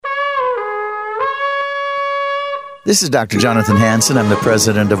This is Dr. Jonathan Hansen. I'm the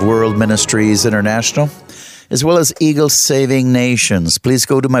president of World Ministries International, as well as Eagle Saving Nations. Please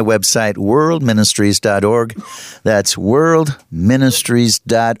go to my website, worldministries.org. That's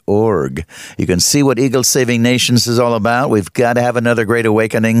worldministries.org. You can see what Eagle Saving Nations is all about. We've got to have another great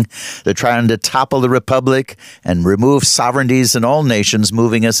awakening. They're trying to topple the republic and remove sovereignties in all nations,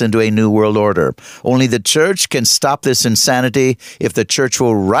 moving us into a new world order. Only the church can stop this insanity if the church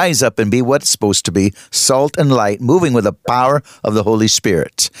will rise up and be what it's supposed to be, salt and light, moving with the power of the Holy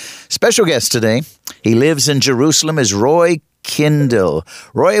Spirit. Special guest today. He lives in Jerusalem, is Roy Kendall.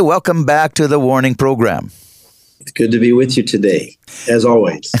 Roy, welcome back to the Warning Program. It's good to be with you today, as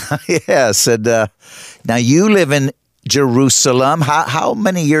always. Yes, and now you live in Jerusalem. How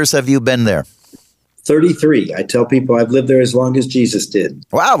many years have you been there? 33. I tell people I've lived there as long as Jesus did.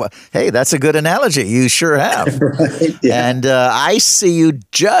 Wow. Hey, that's a good analogy. You sure have. Right? Yeah. And I see you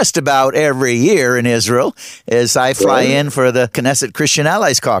just about every year in Israel as I fly in for the Knesset Christian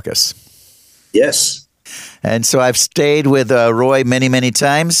Allies Caucus. Yes. And so I've stayed with Roy many, many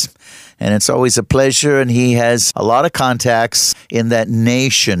times, and it's always a pleasure. And he has a lot of contacts in that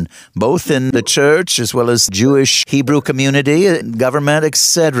nation, both in the church as well as Jewish Hebrew community, government,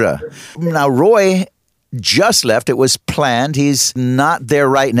 etc. Now, Roy just left. It was planned. He's not there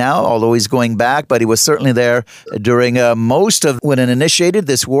right now, although he's going back, but he was certainly there during most of when it initiated.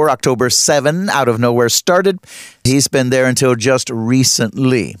 This war, October 7, out of nowhere started. He's been there until just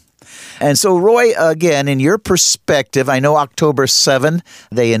recently. And so, Roy, again, in your perspective, I know October 7,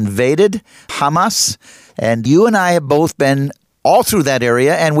 they invaded Hamas, and you and I have both been all through that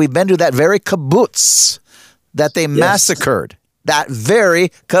area, and we've been to that very kibbutz that they massacred. That very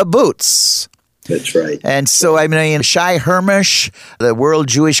kibbutz. That's right. And so, I mean, Shai Hermish, the World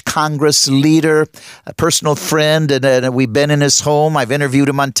Jewish Congress leader, a personal friend, and we've been in his home. I've interviewed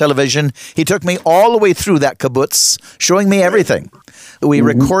him on television. He took me all the way through that kibbutz, showing me everything. We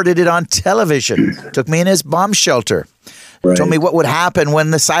recorded it on television, took me in his bomb shelter, told me what would happen when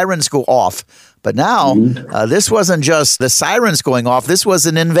the sirens go off. But now, this wasn't just the sirens going off, this was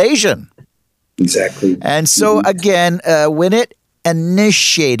an invasion. Exactly. And so, again, when it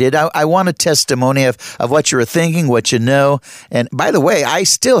initiated, I want a testimony of what you were thinking, what you know. And by the way, I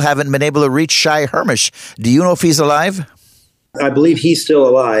still haven't been able to reach Shai Hermish. Do you know if he's alive? I believe he's still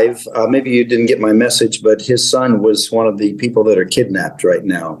alive. Maybe you didn't get my message, but his son was one of the people that are kidnapped right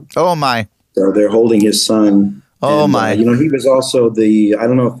now. Oh, my. So they're holding his son. Oh, and, my. He was also I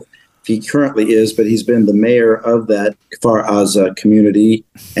don't know if he currently is, but he's been the mayor of that Kfar Aza community,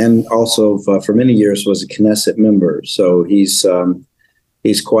 and also for many years was a Knesset member. So he's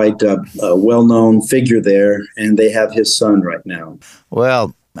quite a well-known figure there, and they have his son right now.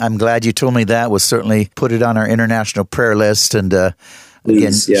 Well, I'm glad you told me that. We'll certainly put it on our international prayer list. And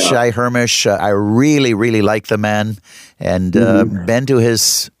again, Shai Hermish, I really, really like the man, and been to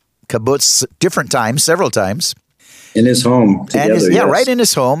his kibbutz different times, several times. In his home together, right in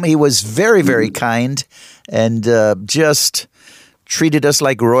his home. He was very, very kind, and just treated us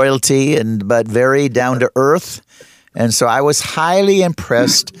like royalty, but very down to earth. And so I was highly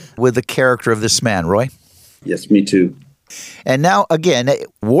impressed with the character of this man, Roy. Yes, me too. And now, again,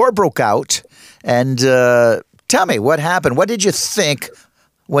 war broke out. And tell me, what happened? What did you think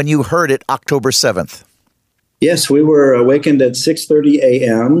when you heard it October 7th? Yes, we were awakened at 6:30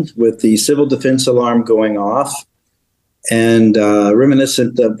 a.m. with the civil defense alarm going off, and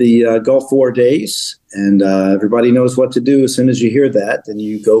reminiscent of the Gulf War days. And everybody knows what to do as soon as you hear that, and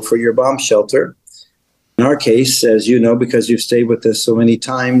you go for your bomb shelter. In our case, as you know, because you've stayed with us so many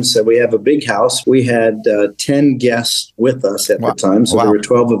times, we have a big house. We had 10 guests with us at the time, so there were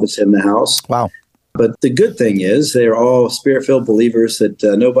 12 of us in the house. Wow. But the good thing is they're all Spirit-filled believers that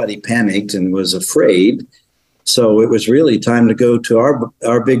nobody panicked and was afraid. So it was really time to go to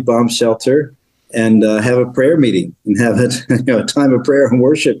our big bomb shelter and have a prayer meeting and have a time of prayer and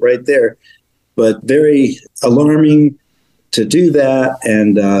worship right there. But very alarming to do that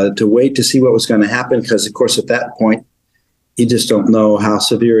and to wait to see what was going to happen, because, of course, at that point, you just don't know how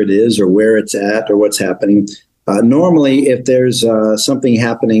severe it is or where it's at or what's happening. Normally, if there's something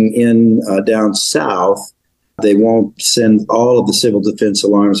happening in down south, they won't send all of the civil defense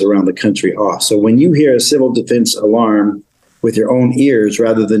alarms around the country off. So when you hear a civil defense alarm with your own ears,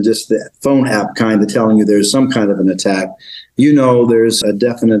 rather than just the phone app kind of telling you there's some kind of an attack, there's a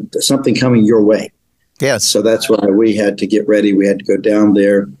definite something coming your way. Yes. So that's why we had to get ready. We had to go down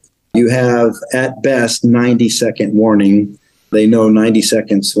there. You have, at best, 90-second warning. They know 90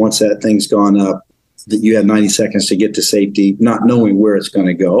 seconds, once that thing's gone up, that you have 90 seconds to get to safety, not knowing where it's going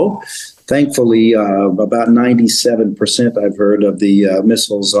to go. Thankfully, about 97%, I've heard, of the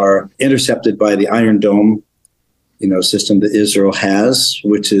missiles are intercepted by the Iron Dome. system that Israel has,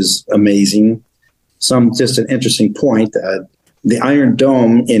 which is amazing. Just an interesting point. The Iron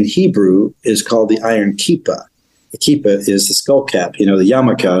Dome in Hebrew is called the Iron Kippah. The kippah is the skull cap. The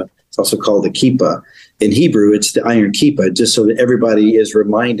yarmulke. It's also called the kippah. In Hebrew, it's the Iron Kippah, just so that everybody is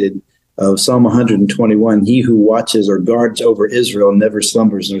reminded of Psalm 121, he who watches or guards over Israel never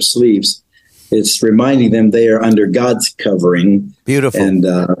slumbers nor sleeps. It's reminding them they are under God's covering. Beautiful. And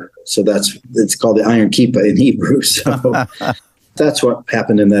so it's called the Iron Kippah in Hebrew. So that's what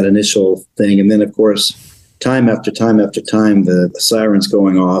happened in that initial thing. And then, of course, time after time after time, the sirens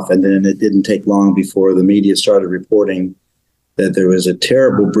going off. And then it didn't take long before the media started reporting that there was a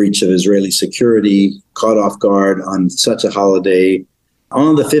terrible breach of Israeli security, caught off guard on such a holiday.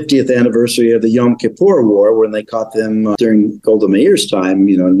 On the 50th anniversary of the Yom Kippur War, when they caught them during Golda Meir's time,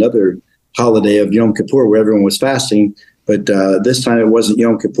 another holiday of Yom Kippur where everyone was fasting. But this time it wasn't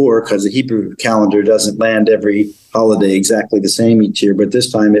Yom Kippur because the Hebrew calendar doesn't land every holiday exactly the same each year. But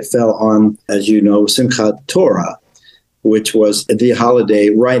this time it fell on, as you know, Simchat Torah, which was the holiday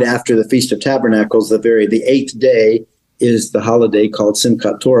right after the Feast of Tabernacles. The eighth day is the holiday called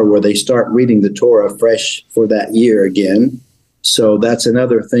Simchat Torah, where they start reading the Torah fresh for that year again. So that's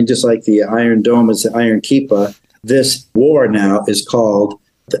another thing. Just like the Iron Dome is the Iron Kippah, this war now is called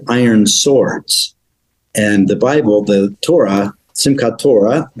the Iron Swords. And the Bible, the Torah, Simchat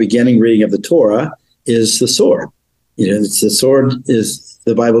Torah, beginning reading of the Torah, is the sword. It's the sword is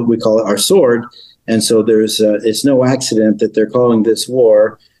the Bible. We call it our sword. And so it's no accident that they're calling this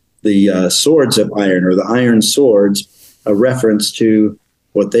war the swords of iron, or the iron swords, a reference to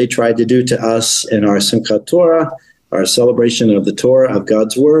what they tried to do to us in our Simchat Torah, our celebration of the Torah, of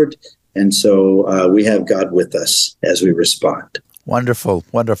God's word. And so we have God with us as we respond. Wonderful,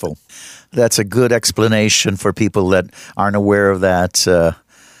 wonderful. That's a good explanation for people that aren't aware of that.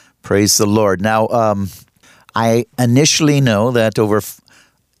 Praise the Lord. Now, I initially know that over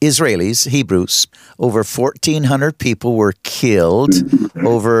Israelis, Hebrews, over 1,400 people were killed,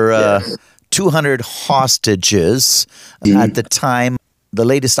 over 200 hostages at the time. The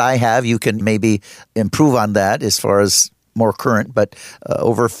latest I have, you can maybe improve on that as far as more current, but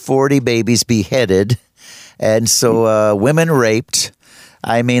over 40 babies beheaded, and so women raped.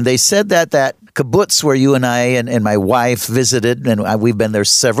 I mean, they said that kibbutz where you and I and my wife visited, and we've been there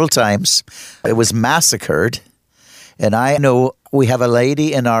several times, it was massacred. And I know we have a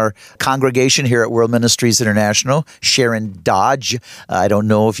lady in our congregation here at World Ministries International, Sharon Dodge. I don't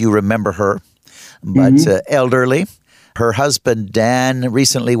know if you remember her, but elderly. Her husband, Dan,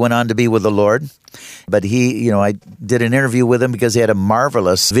 recently went on to be with the Lord. But I did an interview with him because he had a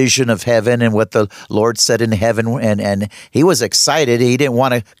marvelous vision of heaven and what the Lord said in heaven. And he was excited. He didn't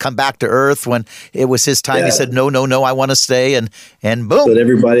want to come back to earth when it was his time. Yeah. He said, no, I want to stay. And boom. But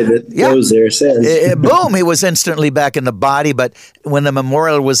everybody that goes there says. Boom, he was instantly back in the body. But when the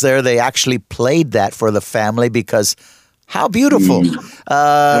memorial was there, they actually played that for the family because how beautiful. He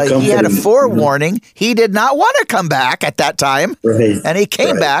had a forewarning. He did not want to come back at that time. Right. And he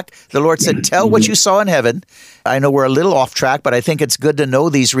came back. The Lord said, tell what you saw in heaven. I know we're a little off track, but I think it's good to know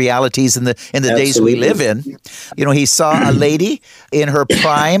these realities in the days we live in. He saw a lady in her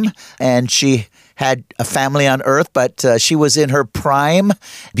prime, and she had a family on earth, but she was in her prime,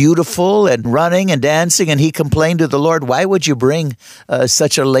 beautiful and running and dancing, and he complained to the Lord, why would you bring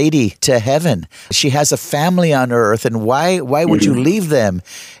such a lady to heaven? She has a family on earth, and why would you leave them?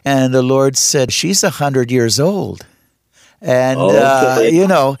 And the Lord said, she's 100 years old. And,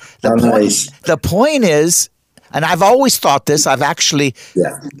 the point is, and I've always thought this, I've actually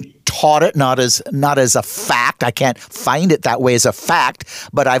taught it, not as a fact. I can't find it that way as a fact,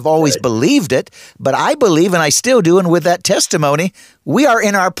 but I've always believed it. But I believe, and I still do, and with that testimony, we are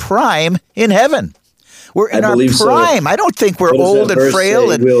in our prime in heaven. We're in our prime. So. I don't think we're old and frail.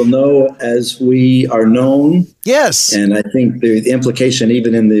 We'll know as we are known. Yes. And I think the implication,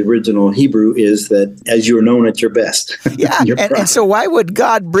 even in the original Hebrew, is that as you are known at your best. Yeah. and so why would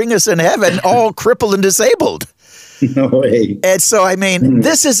God bring us in heaven all crippled and disabled? No way. And so,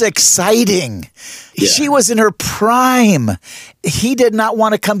 this is exciting. Yeah. She was in her prime. He did not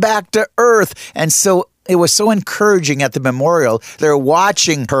want to come back to earth. And so it was so encouraging at the memorial. They're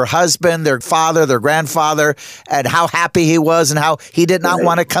watching her husband, their father, their grandfather, and how happy he was and how he did not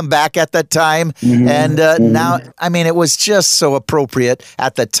want to come back at that time. And now, it was just so appropriate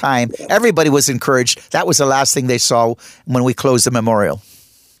at the time. Everybody was encouraged. That was the last thing they saw when we closed the memorial.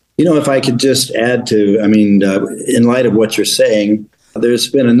 If I could just add to, in light of what you're saying, there's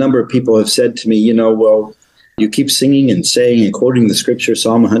been a number of people have said to me, you keep singing and saying and quoting the scripture,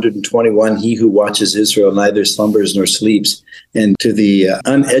 Psalm 121, he who watches Israel neither slumbers nor sleeps. And to the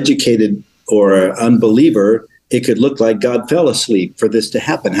uneducated or unbeliever, it could look like God fell asleep for this to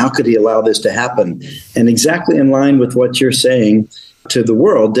happen. How could he allow this to happen? And exactly in line with what you're saying, to the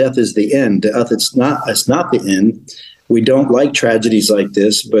world, death is the end. To us, it's not the end. We don't like tragedies like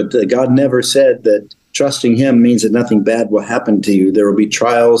this, but God never said that trusting him means that nothing bad will happen to you. There will be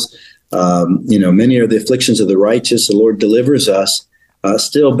trials. Many are the afflictions of the righteous. The Lord delivers us.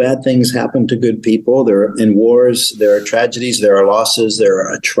 Still, bad things happen to good people. There are in wars, there are tragedies, there are losses, there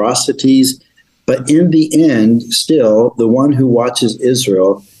are atrocities. But in the end, still, the one who watches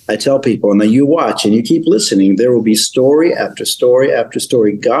Israel, I tell people, now you watch and you keep listening, there will be story after story after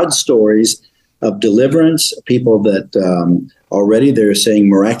story, God's stories of deliverance, people that already they're saying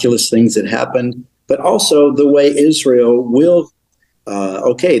miraculous things that happened, but also the way Israel will,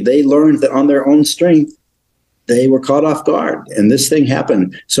 they learned that on their own strength, they were caught off guard, and this thing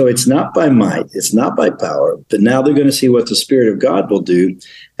happened. So it's not by might, it's not by power, but now they're going to see what the Spirit of God will do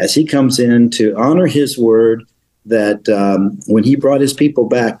as he comes in to honor his word, that when he brought his people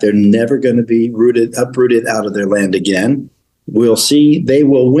back, they're never going to be uprooted out of their land again. We'll see they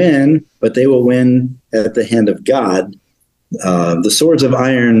will win, but they will win at the hand of God. The swords of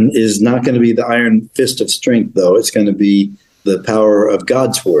iron is not going to be the iron fist of strength, though. It's going to be the power of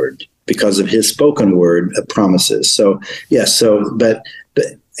God's word, because of his spoken word promises. So, yes, but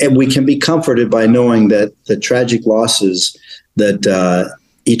and we can be comforted by knowing that the tragic losses, that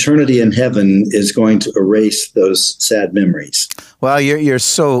eternity in heaven is going to erase those sad memories. Well, you're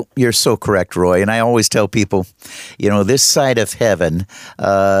so correct, Roy. And I always tell people, this side of heaven,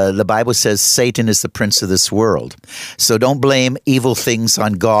 the Bible says Satan is the prince of this world. So don't blame evil things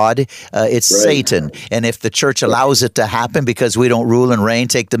on God. It's right. Satan. And if the church allows it to happen because we don't rule and reign,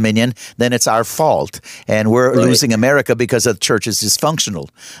 take dominion, then it's our fault. And we're losing America because the church is dysfunctional.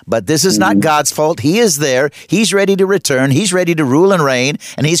 But this is not God's fault. He is there. He's ready to return. He's ready to rule and reign.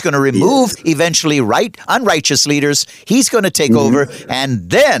 And he's going to remove eventually unrighteous leaders. He's going to take over. And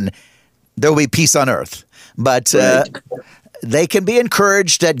then there will be peace on earth. But they can be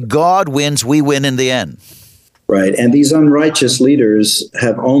encouraged that God wins, we win in the end. Right. And these unrighteous leaders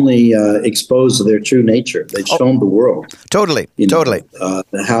have only exposed their true nature. They've shown the world. Totally.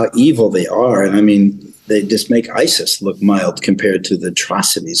 How evil they are. And I mean, they just make ISIS look mild compared to the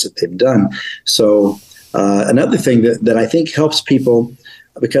atrocities that they've done. So another thing that I think helps people,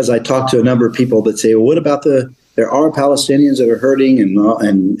 because I talk to a number of people that say, well, what about there are Palestinians that are hurting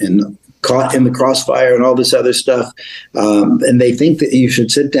and caught in the crossfire and all this other stuff. And they think that you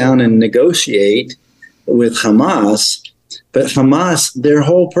should sit down and negotiate with Hamas. But Hamas, their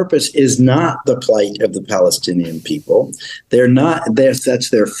whole purpose is not the plight of the Palestinian people. They're not there. That's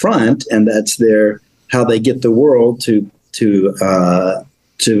their front, and that's how they get the world to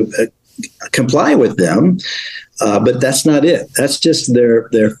comply with them. But that's not it. That's just their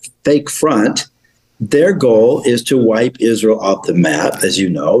fake front. Their goal is to wipe Israel off the map, as you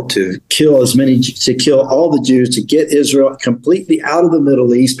know, to kill all the Jews, to get Israel completely out of the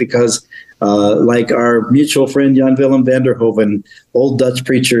Middle East, because like our mutual friend Jan Willem van der Hoven, old Dutch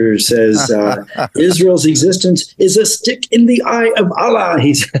preacher, says, Israel's existence is a stick in the eye of Allah,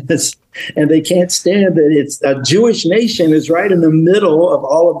 he says. And they can't stand that it's a Jewish nation is right in the middle of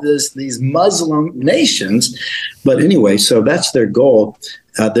all of these Muslim nations. But anyway, so that's their goal.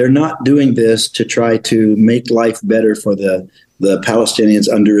 They're not doing this to try to make life better for the Palestinians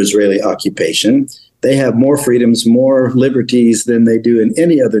under Israeli occupation. They have more freedoms, more liberties than they do in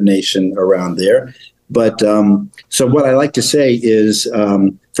any other nation around there. But so what I like to say is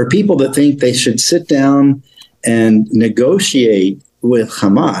for people that think they should sit down and negotiate with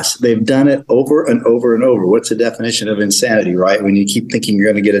Hamas, they've done it over and over and over. What's the definition of insanity, right? When you keep thinking you're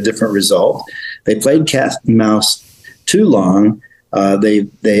going to get a different result. They played cat and mouse too long.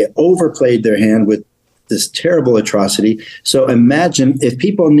 They overplayed their hand with this terrible atrocity. So imagine if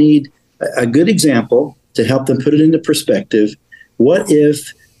people need a good example to help them put it into perspective. What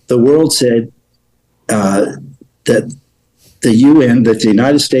if the world said that the UN, that the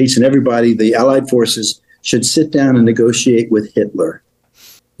United States and everybody, the Allied forces, should sit down and negotiate with Hitler?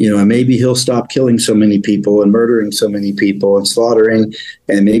 And maybe he'll stop killing so many people and murdering so many people and slaughtering,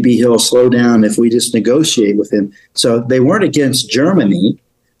 and maybe he'll slow down if we just negotiate with him. So they weren't against Germany.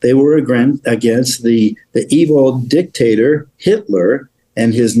 They were against the evil dictator Hitler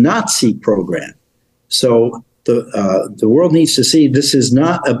and his Nazi program. So the world needs to see this is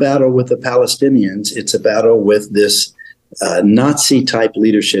not a battle with the Palestinians. It's a battle with this Nazi-type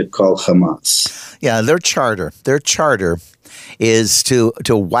leadership called Hamas. Yeah, their charter is to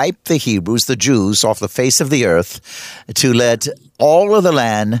wipe the Hebrews, the Jews, off the face of the earth, to let all of the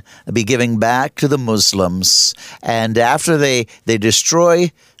land be given back to the Muslims. And after they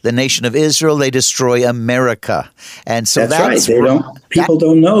destroy the nation of Israel, they destroy America. And so that's right. People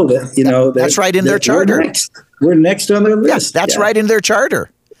don't know that, that's right in their charter. We're next on their list. That's right in their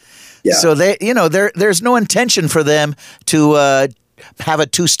charter. Yeah. So there's no intention for them to have a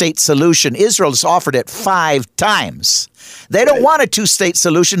two-state solution. Israel's offered it 5 times. They don't want a two-state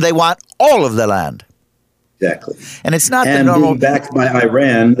solution. They want all of the land. Exactly. And it's not the normal. Being backed by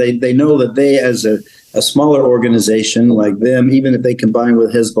Iran, they know that they, as a smaller organization like them, even if they combine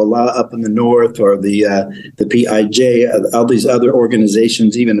with Hezbollah up in the north or the PIJ, all these other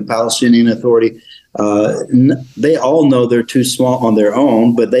organizations, even the Palestinian Authority, they all know they're too small on their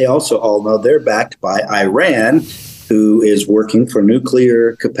own, but they also all know they're backed by Iran, who is working for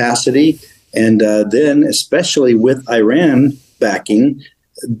nuclear capacity. And then, especially with Iran backing,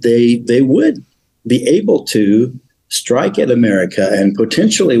 they would be able to strike at America and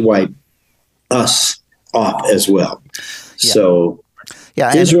potentially wipe us off as well. Yeah. So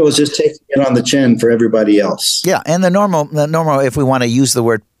Israel is just taking it on the chin for everybody else. Yeah, and the normal, if we want to use the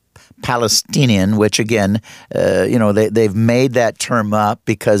word Palestinian, which again, they've made that term up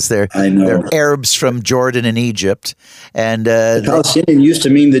because they're Arabs from Jordan and Egypt, and the Palestinian used to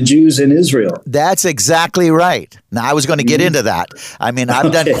mean the Jews in Israel. That's exactly right. Now, I was going to get into that. I mean,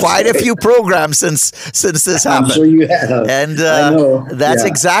 I've done quite a few programs since this happened. I'm sure you have, and I know. That's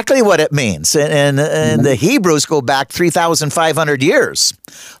exactly what it means. And the Hebrews go back 3,500 years,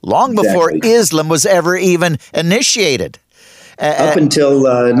 long before Islam was ever even initiated. Up until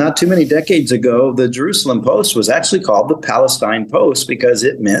not too many decades ago, the Jerusalem Post was actually called the Palestine Post because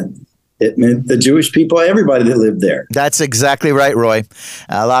it meant the Jewish people, everybody that lived there. That's exactly right, Roy.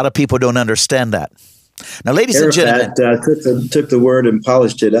 A lot of people don't understand that. Now, ladies and gentlemen, took the word and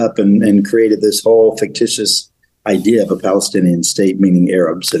polished it up and created this whole fictitious idea of a Palestinian state, meaning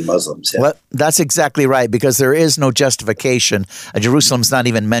Arabs and Muslims. Yeah. Well, that's exactly right, because there is no justification. Jerusalem's not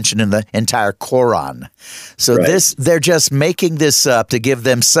even mentioned in the entire Quran. So they're just making this up to give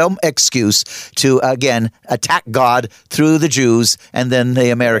them some excuse to, again, attack God through the Jews and then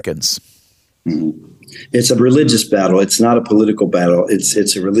the Americans. Mm-hmm. It's a religious battle. It's not a political battle.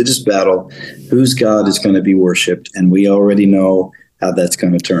 It's a religious battle. Whose God is going to be worshipped? And we already know how that's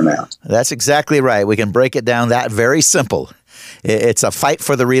going to turn out. That's exactly right. We can break it down that very simple. It's a fight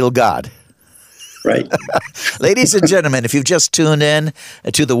for the real God. Right. Ladies and gentlemen, if you've just tuned in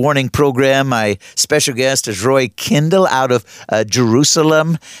to the Warning Program, my special guest is Roy Kendall out of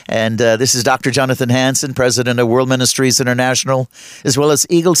Jerusalem. And this is Dr. Jonathan Hansen, president of World Ministries International, as well as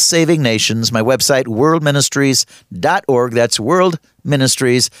Eagle Saving Nations. My website, worldministries.org. That's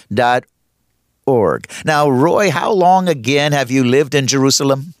worldministries.org. Now, Roy, how long again have you lived in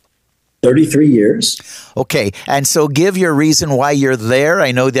Jerusalem? 33 years. Okay, and so give your reason why you're there.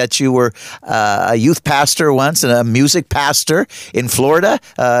 I know that you were a youth pastor once and a music pastor in Florida.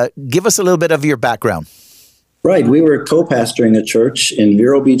 Give us a little bit of your background. Right, we were co-pastoring a church in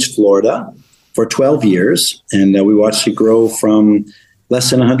Vero Beach, Florida for 12 years, and we watched it grow from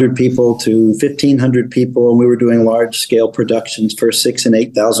less than 100 people to 1,500 people, and we were doing large-scale productions for 6,000 and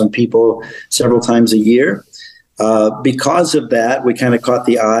 8,000 people several times a year. Because of that, we kind of caught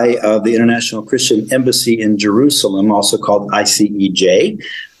the eye of the International Christian Embassy in Jerusalem, also called ICEJ,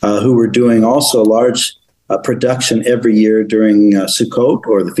 who were doing also a large production every year during Sukkot,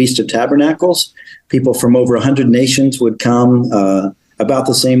 or the Feast of Tabernacles. People from over 100 nations would come, about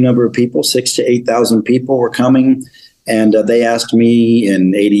the same number of people, 6,000 to 8,000 people were coming. And they asked me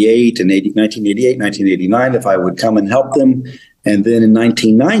in 1988, 1989, if I would come and help them. And then in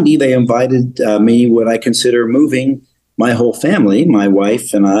 1990, they invited me when I consider moving my whole family, my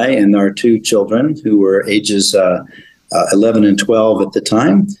wife and I, and our 2 children, who were ages 11 and 12 at the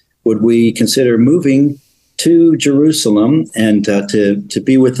time. Would we consider moving to Jerusalem and to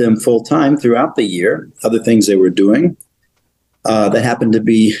be with them full time throughout the year? Other things they were doing. That happened to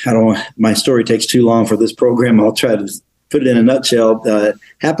be, my story takes too long for this program. I'll try to put it in a nutshell.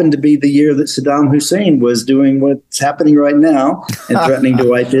 Happened to be the year that Saddam Hussein was doing what's happening right now and threatening to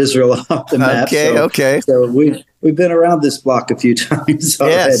wipe Israel off the map. Okay. So we've been around this block a few times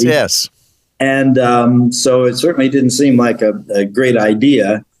already. Yes. And so it certainly didn't seem like a great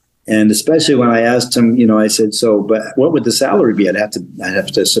idea. And especially when I asked him, I said, but what would the salary be? I'd have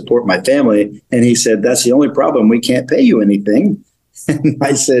to support my family. And he said, that's the only problem. We can't pay you anything. And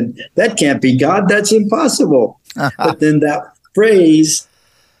I said, that can't be God. That's impossible. But then that phrase,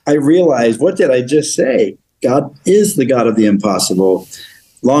 I realized, what did I just say? God is the God of the impossible.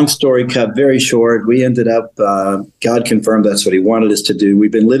 Long story cut very short. We ended up, God confirmed that's what he wanted us to do.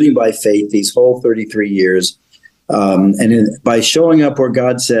 We've been living by faith these whole 33 years. By showing up where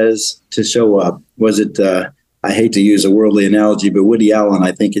God says to show up, was it I hate to use a worldly analogy, but Woody Allen,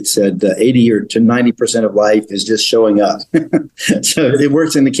 I think it said 80 or to 90% of life is just showing up. So it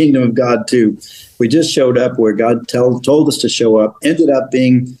works in the kingdom of God too. We just showed up where God told us to show up, ended up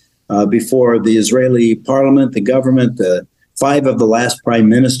being before the Israeli parliament, the government, the 5 of the last prime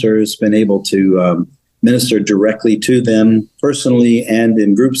ministers been able to minister directly to them personally and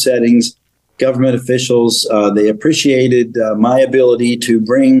in group settings. Government officials, they appreciated my ability to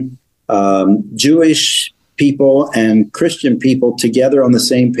bring Jewish people and Christian people together on the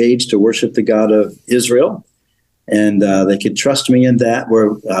same page to worship the God of Israel. And they could trust me in that,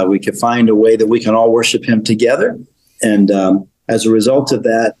 where we could find a way that we can all worship him together. And as a result of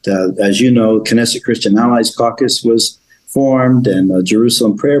that, as you know, Knesset Christian Allies Caucus was formed, and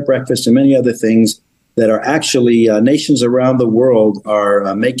Jerusalem Prayer Breakfast, and many other things that are actually nations around the world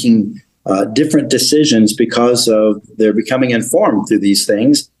are making different decisions because of they're becoming informed through these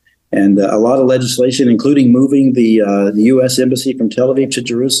things. And a lot of legislation, including moving the U.S. Embassy from Tel Aviv to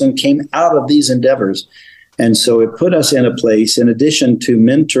Jerusalem, came out of these endeavors. And so it put us in a place, in addition to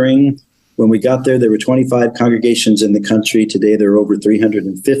mentoring. When we got there were 25 congregations in the country. Today, there are over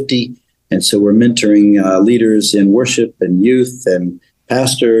 350. And so we're mentoring leaders in worship and youth and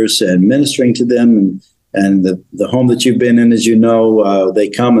pastors and ministering to them. And the home that you've been in, as you know, they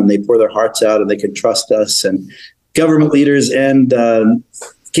come and they pour their hearts out and they can trust us. And government leaders and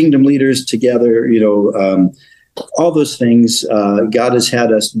kingdom leaders together, all those things God has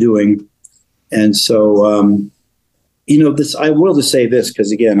had us doing. And so, this, I will just say this,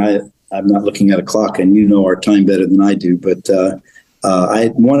 because again, I'm not looking at a clock and you know our time better than I do. But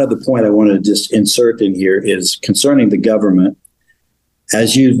one other point I want to just insert in here is concerning the government.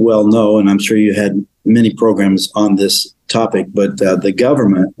 As you well know, and I'm sure you had many programs on this topic, but the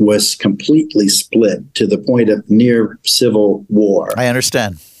government was completely split to the point of near civil war. I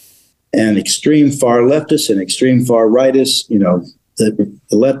understand. And extreme far leftists and extreme far rightists, the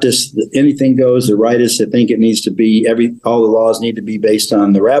leftists, anything goes. The rightists, I think it needs to be all the laws need to be based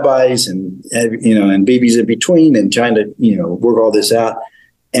on the rabbis and BBs in between, and trying to work all this out.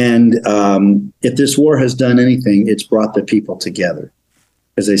 And if this war has done anything, it's brought the people together.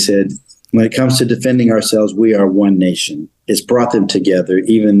 As I said, when it comes to defending ourselves, we are one nation. It's brought them together.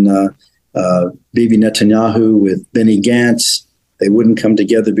 Even Bibi Netanyahu with Benny Gantz, they wouldn't come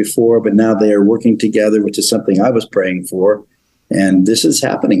together before, but now they are working together, which is something I was praying for. And this is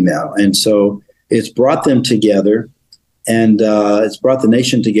happening now. And so it's brought them together, and it's brought the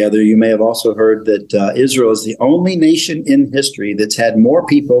nation together. You may have also heard that Israel is the only nation in history that's had more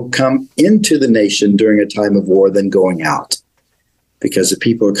people come into the nation during a time of war than going out, because the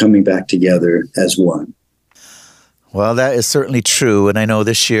people are coming back together as one. Well, that is certainly true. And I know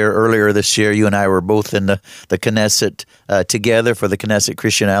earlier this year, you and I were both in the Knesset together for the Knesset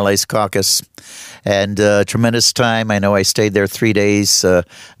Christian Allies Caucus. And tremendous time. I know I stayed there 3 days,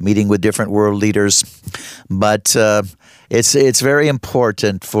 meeting with different world leaders. But it's very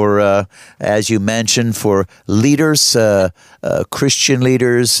important for, as you mentioned, for leaders, Christian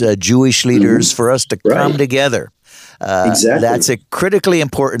leaders, Jewish leaders, for us to come together. Exactly. That's a critically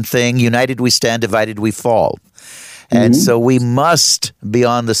important thing. United we stand, divided we fall. And so we must be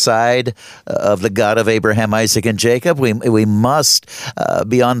on the side of the God of Abraham, Isaac, and Jacob. We must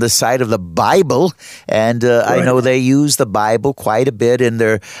be on the side of the Bible. And I know they use the Bible quite a bit in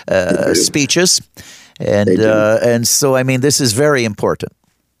their speeches. And so, I mean, this is very important.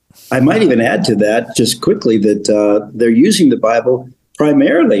 I might even add to that just quickly that they're using the Bible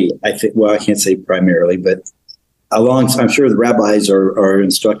primarily, I think, well, I can't say primarily, but I'm sure the rabbis are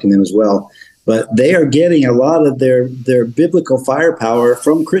instructing them as well. But they are getting a lot of their biblical firepower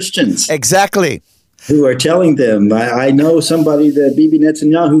from Christians. Exactly. Who are telling them, I know somebody that Bibi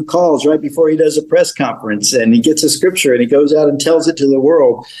Netanyahu calls right before he does a press conference, and he gets a scripture and he goes out and tells it to the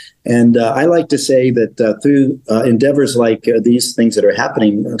world. And I like to say that through endeavors like these things that are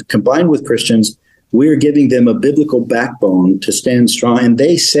happening, combined with Christians, we're giving them a biblical backbone to stand strong. And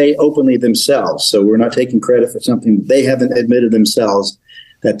they say openly themselves, so we're not taking credit for something they haven't admitted themselves,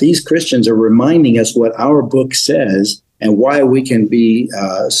 that these Christians are reminding us what our book says and why we can be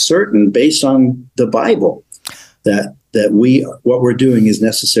certain, based on the Bible, that what we're doing is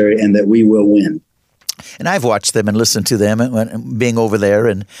necessary and that we will win. And I've watched them and listened to them, and being over there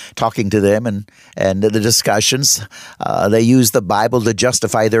and talking to them and the discussions. They use the Bible to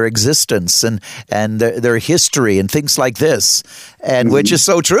justify their existence and their history and things like this, and which is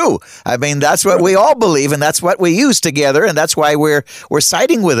so true. I mean, that's what we all believe, and that's what we use together, and that's why we're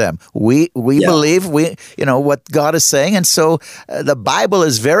siding with them. We believe what God is saying, and so the Bible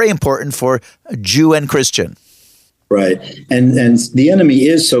is very important for Jew and Christian. Right. And the enemy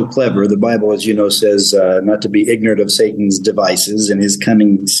is so clever. The Bible, as you know, says not to be ignorant of Satan's devices and his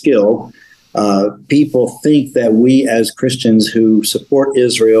cunning skill. People think that we as Christians who support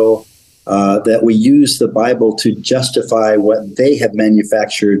Israel, that we use the Bible to justify what they have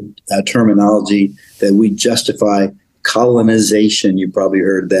manufactured terminology, that we justify colonization. You probably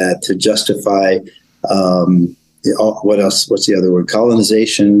heard that, to justify what else? What's the other word?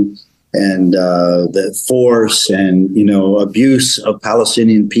 Colonization and the force and, abuse of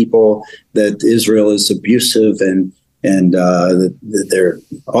Palestinian people, that Israel is abusive and that they're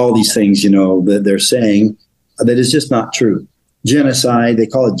all these things, that they're saying that is just not true. Genocide, they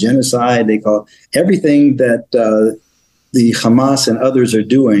call it genocide. They call it everything that the Hamas and others are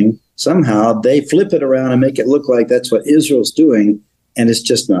doing. Somehow they flip it around and make it look like that's what Israel's doing, and it's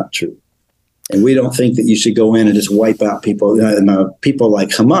just not true. And we don't think that you should go in and just wipe out people. People like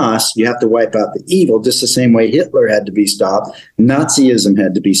Hamas, you have to wipe out the evil, just the same way Hitler had to be stopped. Nazism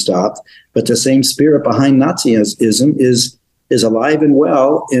had to be stopped. But the same spirit behind Nazism is alive and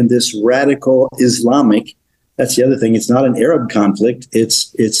well in this radical Islamic. That's the other thing. It's not an Arab conflict.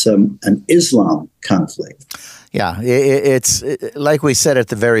 It's an Islam conflict. Yeah, it's like we said at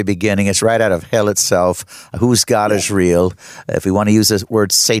the very beginning, it's right out of hell itself. Whose God is real? If we want to use the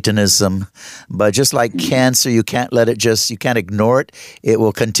word Satanism. But just like cancer, you can't ignore it. It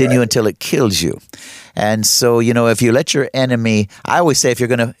will continue until it kills you. And so, if you let your enemy, I always say, if you're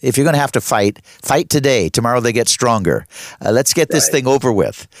gonna have to fight today. Tomorrow they get stronger. Let's get this thing over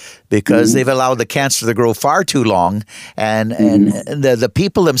with, because they've allowed the cancer to grow far too long, and the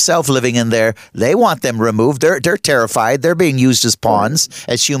people themselves living in there, they want them removed. They're terrified. They're being used as pawns,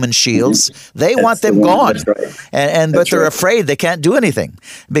 as human shields. They want them gone, but they're afraid they can't do anything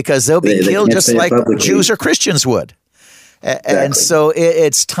because they'll be killed just like Jews or Christians would. And so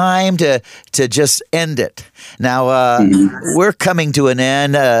it's time to just end it. Now, we're coming to an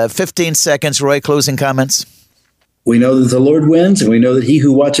end. 15 seconds, Roy, closing comments. We know that the Lord wins, and we know that he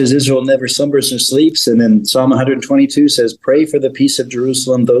who watches Israel never slumbers nor sleeps. And then Psalm 122 says, pray for the peace of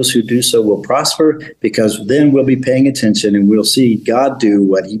Jerusalem. Those who do so will prosper, because then we'll be paying attention and we'll see God do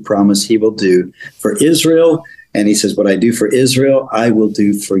what he promised he will do for Israel. And he says, what I do for Israel, I will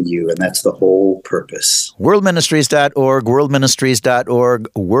do for you. And that's the whole purpose. Worldministries.org, worldministries.org,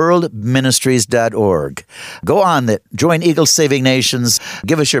 worldministries.org. Go on that. Join Eagle Saving Nations.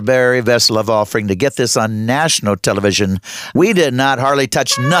 Give us your very best love offering to get this on national television. We did not hardly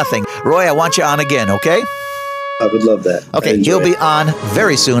touch nothing. Roy, I want you on again, okay? I would love that. Okay, you'll be on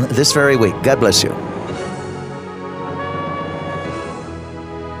very soon, this very week. God bless you.